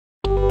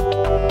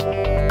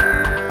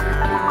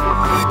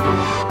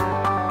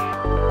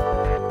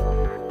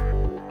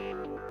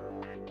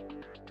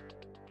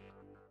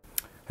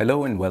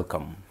Hello and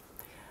welcome.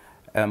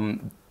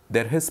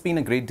 There has been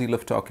a great deal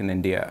of talk in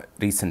India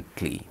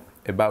recently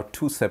about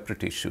two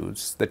separate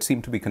issues that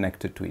seem to be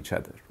connected to each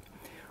other.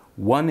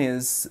 One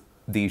is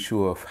the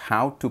issue of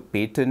how to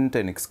patent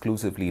and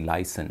exclusively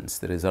license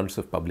the results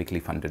of publicly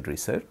funded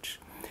research,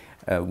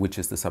 which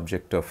is the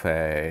subject of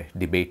a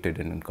debated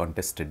and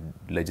contested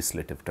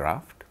legislative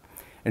draft.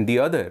 And the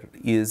other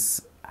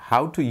is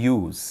how to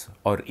use,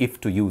 or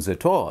if to use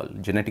at all,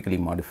 genetically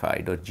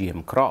modified or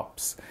GM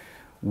crops,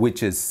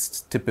 which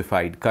is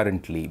typified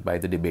currently by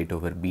the debate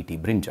over BT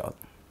brinjal.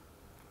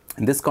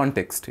 In this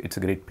context, it's a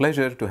great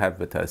pleasure to have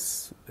with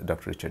us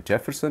Dr. Richard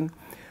Jefferson,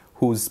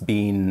 who's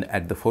been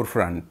at the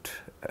forefront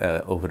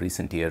over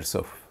recent years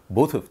of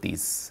both of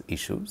these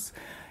issues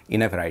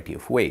in a variety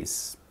of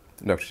ways.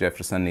 Dr.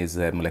 Jefferson is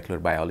a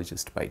molecular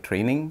biologist by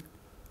training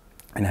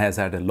and has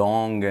had a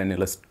long and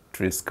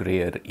illustrious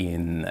career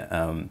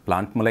in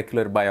plant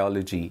molecular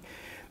biology,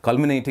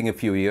 culminating a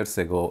few years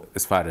ago,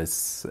 as far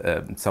as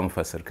some of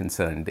us are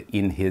concerned,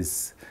 in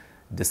his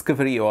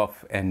discovery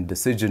of and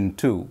decision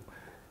to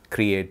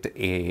create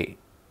a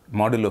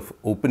model of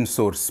open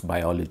source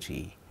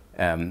biology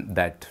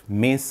that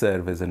may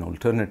serve as an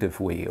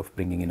alternative way of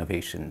bringing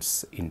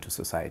innovations into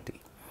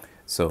society.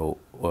 So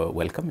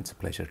welcome, it's a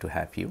pleasure to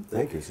have you.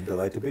 Thank you, it's a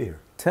delight to be here.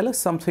 Tell us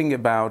something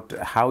about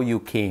how you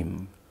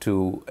came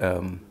to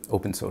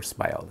open source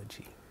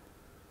biology.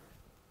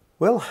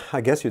 Well, I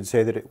guess you'd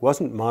say that it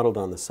wasn't modeled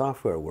on the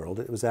software world.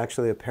 It was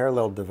actually a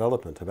parallel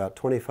development. About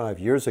 25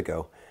 years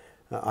ago,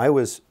 I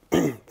was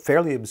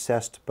fairly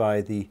obsessed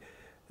by the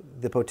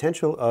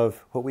potential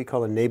of what we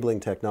call enabling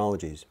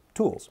technologies,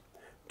 tools,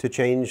 to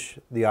change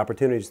the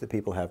opportunities that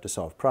people have to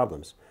solve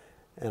problems.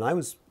 And I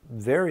was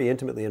very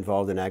intimately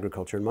involved in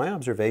agriculture, and my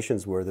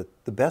observations were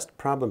that the best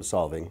problem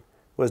solving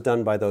was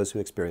done by those who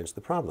experienced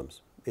the problems.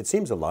 It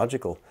seems a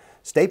logical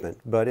statement,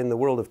 but in the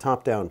world of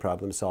top-down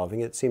problem solving,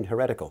 it seemed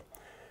heretical.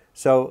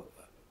 So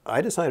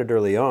I decided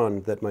early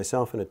on that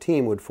myself and a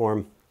team would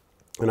form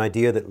an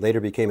idea that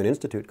later became an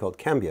institute called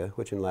Cambia,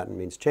 which in Latin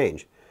means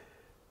change.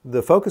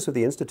 The focus of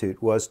the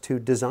institute was to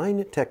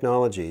design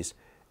technologies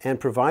and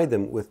provide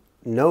them with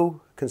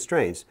no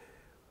constraints,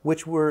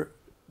 which were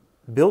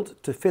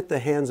built to fit the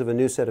hands of a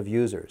new set of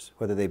users,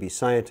 whether they be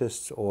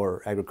scientists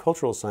or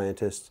agricultural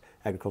scientists,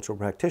 agricultural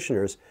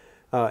practitioners,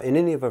 in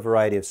any of a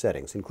variety of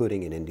settings,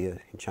 including in India,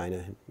 in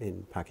China,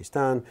 in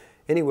Pakistan,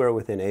 anywhere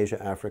within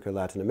Asia, Africa,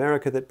 Latin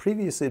America, that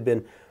previously had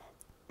been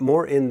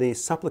more in the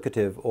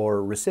supplicative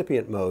or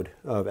recipient mode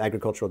of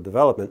agricultural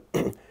development,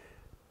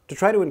 to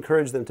try to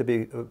encourage them to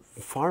be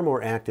far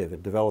more active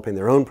in developing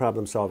their own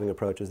problem-solving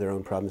approaches, their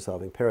own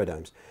problem-solving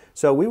paradigms.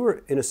 So we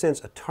were, in a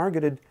sense, a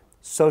targeted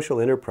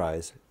social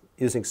enterprise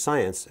using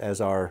science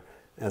as our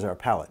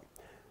palette.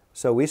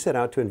 So we set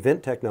out to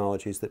invent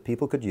technologies that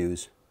people could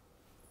use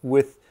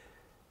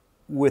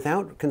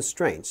without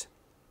constraints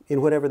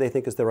in whatever they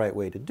think is the right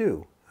way to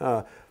do.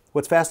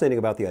 What's fascinating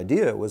about the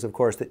idea was, of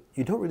course, that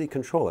you don't really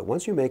control it.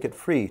 Once you make it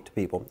free to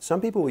people,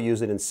 some people will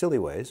use it in silly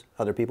ways,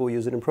 other people will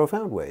use it in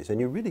profound ways, and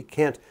you really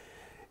can't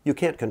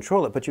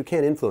control it, but you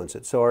can influence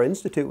it. So our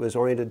institute was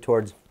oriented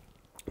towards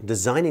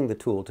designing the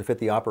tool to fit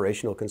the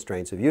operational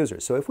constraints of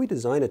users. So if we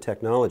design a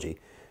technology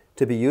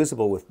to be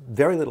usable with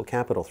very little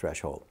capital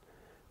threshold,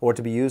 or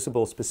to be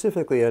usable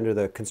specifically under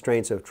the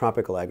constraints of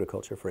tropical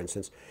agriculture, for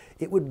instance,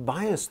 it would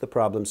bias the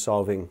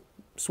problem-solving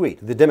suite,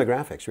 the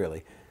demographics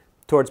really,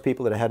 towards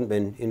people that hadn't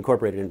been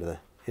incorporated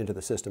into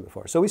the system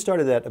before. So we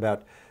started that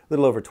about a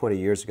little over 20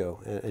 years ago,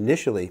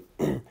 initially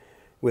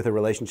with a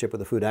relationship with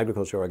the Food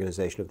Agriculture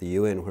Organization of the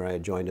UN, where I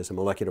had joined as a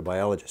molecular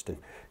biologist and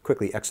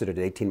quickly exited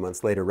 18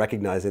 months later,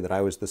 recognizing that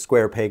I was the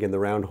square peg in the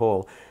round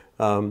hole,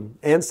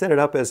 and set it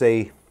up as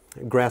a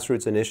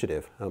grassroots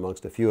initiative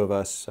amongst a few of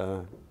us,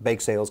 bake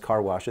sales,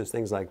 car washes,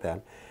 things like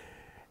that.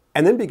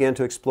 And then began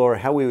to explore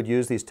how we would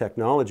use these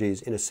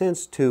technologies, in a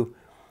sense, to,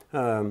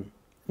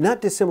 not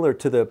dissimilar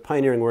to the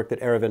pioneering work that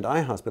Aravind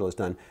Eye Hospital has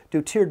done,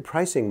 do tiered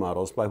pricing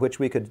models by which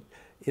we could,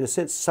 in a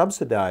sense,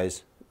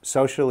 subsidize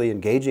socially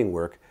engaging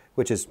work,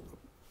 which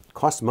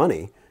costs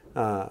money,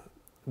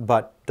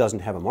 but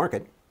doesn't have a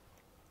market,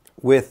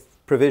 with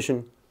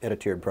provision at a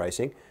tiered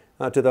pricing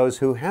to those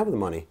who have the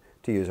money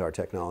to use our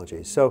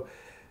technologies. So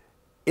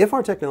if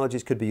our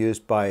technologies could be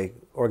used by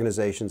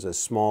organizations as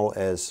small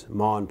as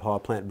ma and pa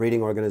plant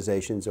breeding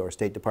organizations or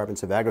state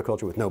departments of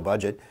agriculture with no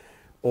budget,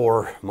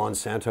 or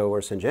Monsanto or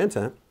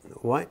Syngenta,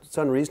 what's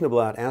unreasonable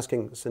about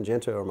asking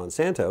Syngenta or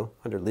Monsanto,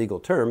 under legal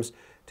terms,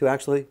 to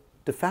actually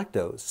de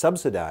facto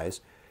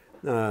subsidize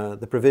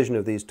the provision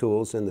of these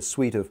tools and the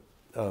suite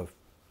of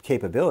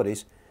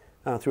capabilities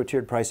through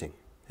tiered pricing?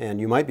 And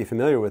you might be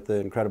familiar with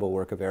the incredible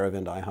work of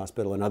Aravind Eye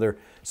Hospital and other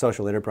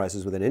social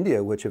enterprises within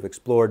India which have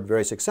explored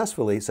very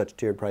successfully such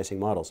tiered pricing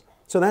models.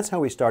 So that's how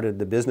we started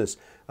the business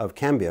of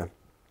Cambia,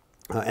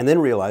 and then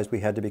realized we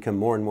had to become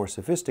more and more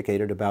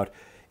sophisticated about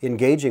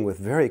engaging with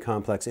very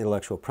complex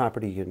intellectual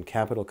property and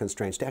capital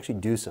constraints to actually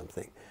do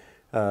something.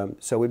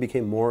 So we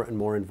became more and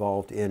more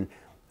involved in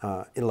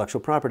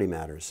intellectual property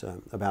matters.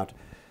 About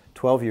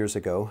 12 years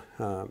ago,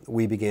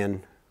 we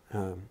began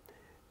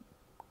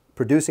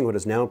producing what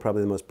is now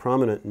probably the most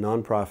prominent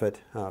nonprofit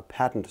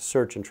patent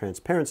search and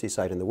transparency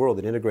site in the world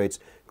that integrates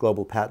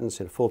global patents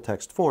in full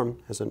text form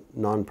as a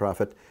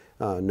nonprofit,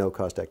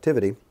 no-cost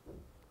activity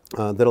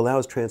that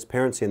allows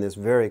transparency in this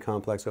very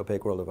complex,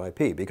 opaque world of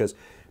IP, because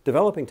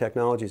developing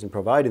technologies and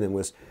providing them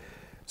was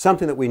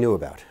something that we knew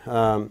about.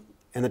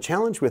 And the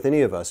challenge with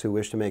any of us who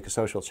wish to make a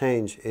social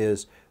change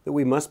is that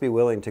we must be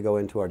willing to go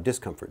into our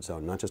discomfort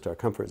zone, not just our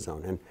comfort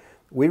zone. And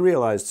we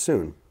realized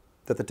soon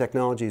that the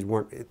technologies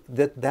weren't,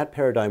 that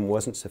paradigm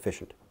wasn't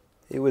sufficient.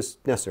 It was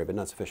necessary, but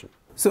not sufficient.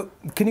 So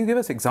can you give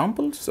us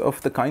examples of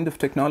the kind of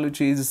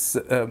technologies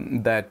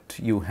that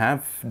you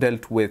have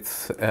dealt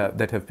with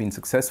that have been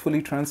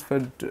successfully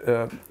transferred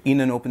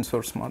in an open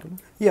source model?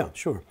 Yeah,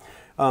 sure.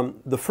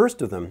 The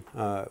first of them,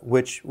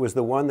 which was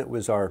the one that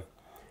was our,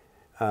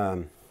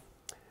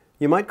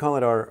 you might call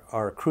it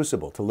our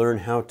crucible to learn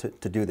how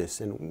to do this,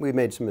 and we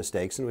made some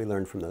mistakes and we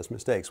learned from those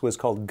mistakes, was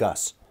called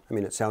GUS. I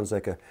mean, it sounds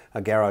like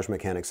a garage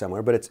mechanic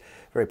somewhere, but it's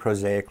very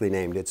prosaically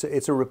named.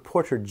 It's a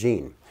reporter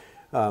gene.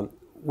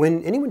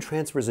 When anyone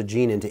transfers a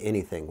gene into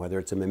anything, whether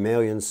it's a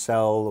mammalian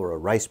cell or a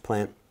rice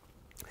plant,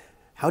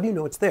 how do you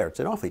know it's there? It's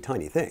an awfully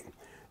tiny thing.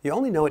 You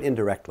only know it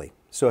indirectly.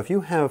 So if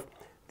you have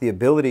the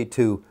ability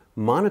to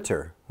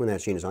monitor when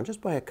that gene is on,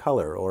 just by a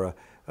color or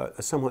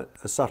a somewhat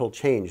subtle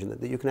change, and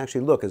that you can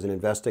actually look as an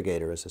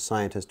investigator, as a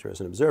scientist, or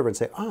as an observer and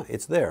say, ah,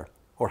 it's there,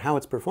 or how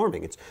it's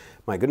performing. It's,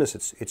 my goodness,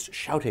 it's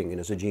shouting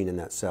as a gene in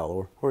that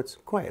cell, or it's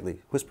quietly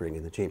whispering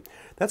in the gene.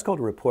 That's called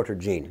a reporter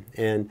gene.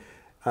 And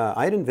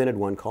I had invented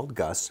one called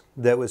GUS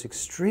that was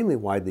extremely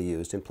widely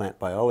used in plant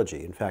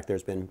biology. In fact,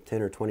 there's been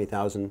 10 or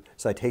 20,000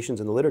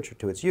 citations in the literature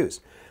to its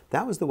use.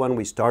 That was the one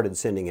we started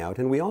sending out,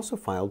 and we also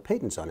filed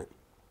patents on it.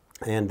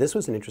 And this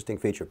was an interesting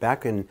feature.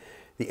 Back in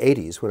the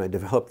 80s, when I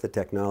developed the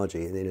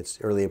technology in its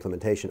early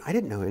implementation, I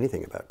didn't know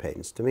anything about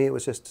patents. To me, it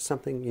was just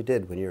something you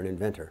did when you're an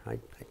inventor.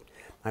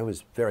 I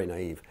was very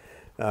naive.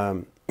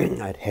 I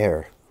had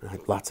hair, I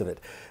had lots of it.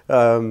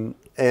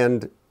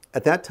 And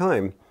at that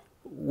time,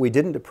 we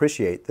didn't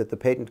appreciate that the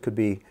patent could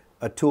be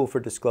a tool for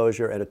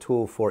disclosure and a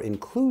tool for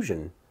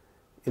inclusion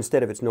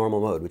instead of its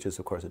normal mode, which is,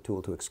 of course, a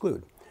tool to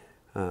exclude.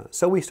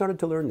 So we started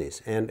to learn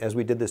these. And as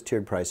we did this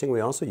tiered pricing, we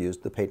also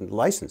used the patent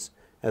license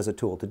as a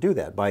tool to do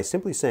that by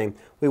simply saying,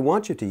 we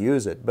want you to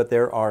use it, but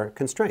there are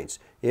constraints.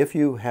 If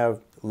you have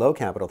low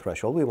capital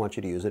threshold, we want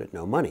you to use it at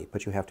no money,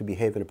 but you have to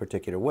behave in a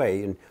particular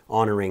way in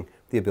honoring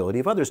the ability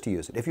of others to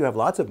use it. If you have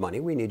lots of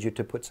money, we need you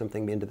to put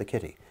something into the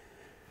kitty.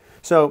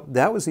 So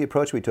that was the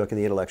approach we took in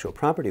the intellectual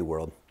property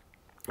world.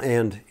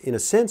 And in a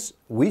sense,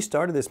 we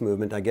started this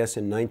movement, I guess,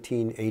 in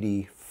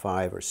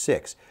 1985 or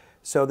 6.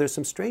 So there's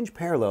some strange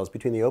parallels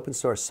between the open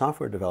source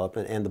software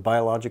development and the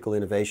biological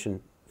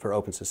innovation for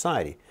open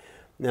society.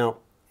 Now,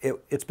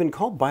 it's been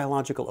called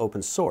biological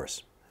open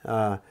source.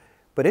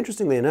 But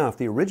interestingly enough,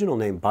 the original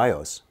name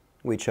BIOS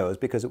we chose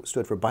because it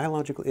stood for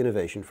Biological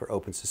Innovation for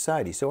Open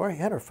Society. So we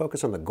had our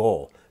focus on the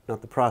goal,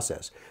 not the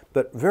process.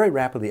 But very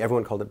rapidly,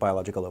 everyone called it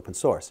biological open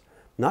source.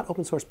 Not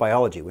open source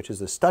biology, which is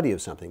the study of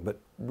something, but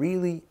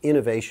really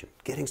innovation,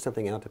 getting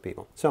something out to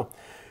people. So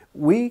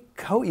we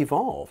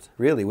co-evolved,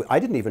 really. I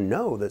didn't even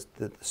know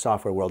the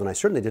software world, and I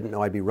certainly didn't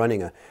know I'd be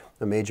running a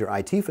major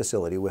IT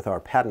facility with our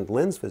patent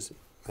lens facility.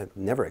 I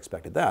never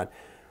expected that,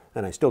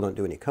 and I still don't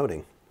do any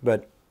coding.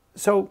 But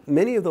so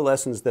many of the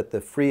lessons that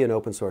the free and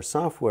open source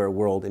software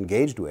world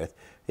engaged with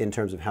in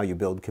terms of how you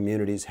build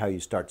communities, how you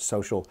start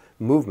social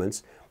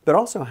movements, but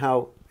also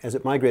how, as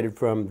it migrated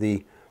from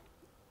the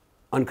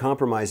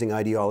uncompromising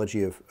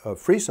ideology of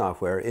free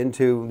software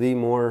into the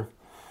more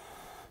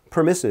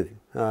permissive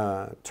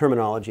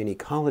terminology and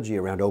ecology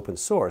around open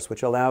source,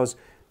 which allows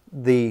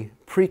the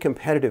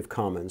pre-competitive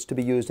commons to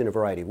be used in a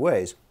variety of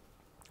ways,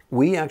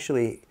 we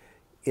actually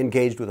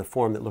engaged with a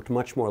form that looked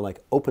much more like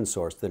open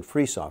source than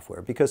free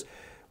software, because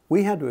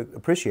we had to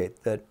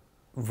appreciate that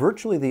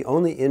virtually the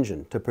only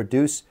engine to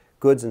produce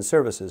goods and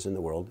services in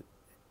the world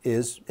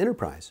is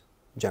enterprise,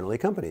 generally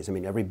companies. I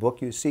mean, every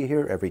book you see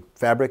here, every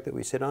fabric that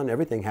we sit on,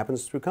 everything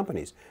happens through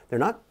companies. They're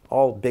not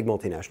all big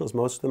multinationals.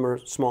 Most of them are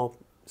small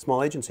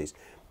agencies.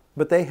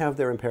 But they have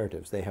their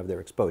imperatives. They have their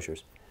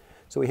exposures.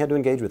 So we had to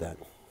engage with that.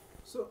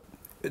 So,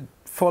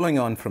 following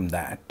on from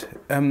that,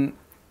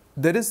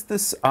 there is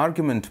this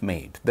argument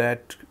made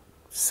that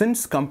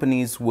since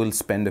companies will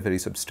spend a very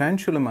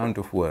substantial amount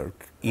of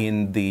work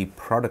in the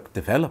product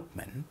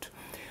development,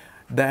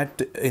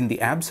 that in the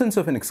absence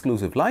of an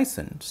exclusive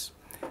license,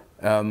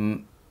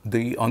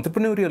 the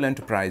entrepreneurial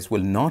enterprise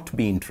will not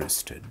be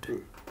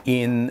interested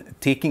in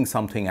taking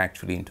something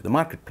actually into the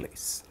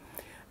marketplace.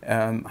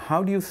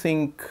 How do you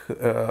think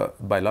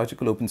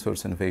biological open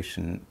source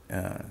innovation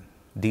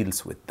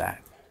deals with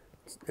that?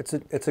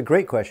 It's a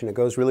great question. It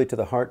goes really to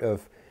the heart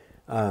of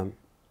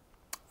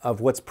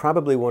what's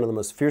probably one of the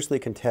most fiercely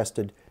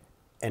contested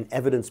and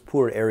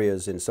evidence-poor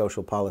areas in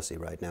social policy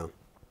right now.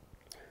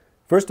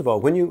 First of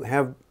all, when you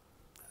have,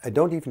 I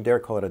don't even dare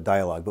call it a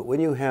dialogue, but when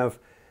you have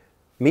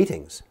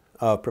meetings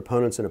of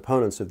proponents and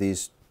opponents of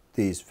these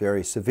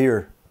very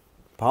severe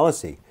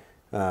policy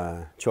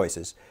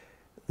choices,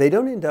 they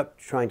don't end up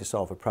trying to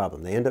solve a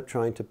problem. They end up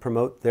trying to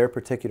promote their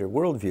particular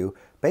worldview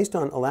based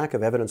on a lack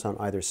of evidence on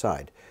either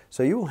side.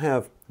 So you will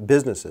have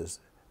businesses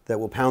that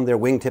will pound their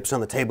wingtips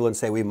on the table and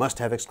say we must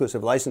have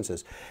exclusive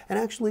licenses. And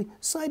actually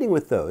siding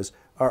with those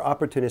are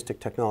opportunistic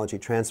technology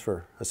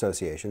transfer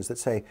associations that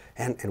say,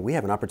 and we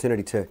have an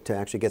opportunity to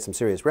actually get some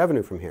serious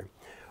revenue from here.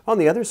 On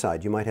the other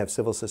side, you might have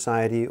civil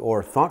society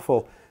or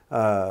thoughtful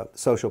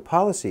social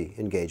policy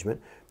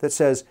engagement that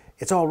says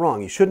it's all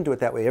wrong, you shouldn't do it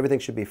that way, everything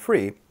should be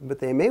free, but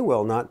they may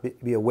well not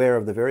be aware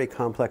of the very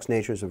complex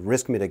natures of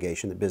risk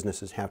mitigation that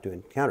businesses have to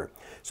encounter.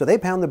 So they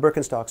pound the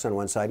Birkenstocks on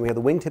one side, and we have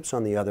the wingtips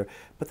on the other,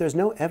 but there's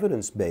no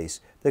evidence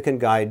base that can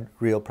guide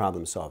real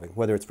problem solving,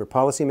 whether it's for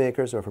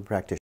policymakers or for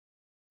practitioners.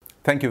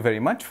 Thank you very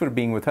much for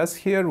being with us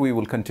here. We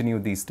will continue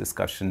these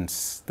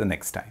discussions the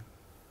next time.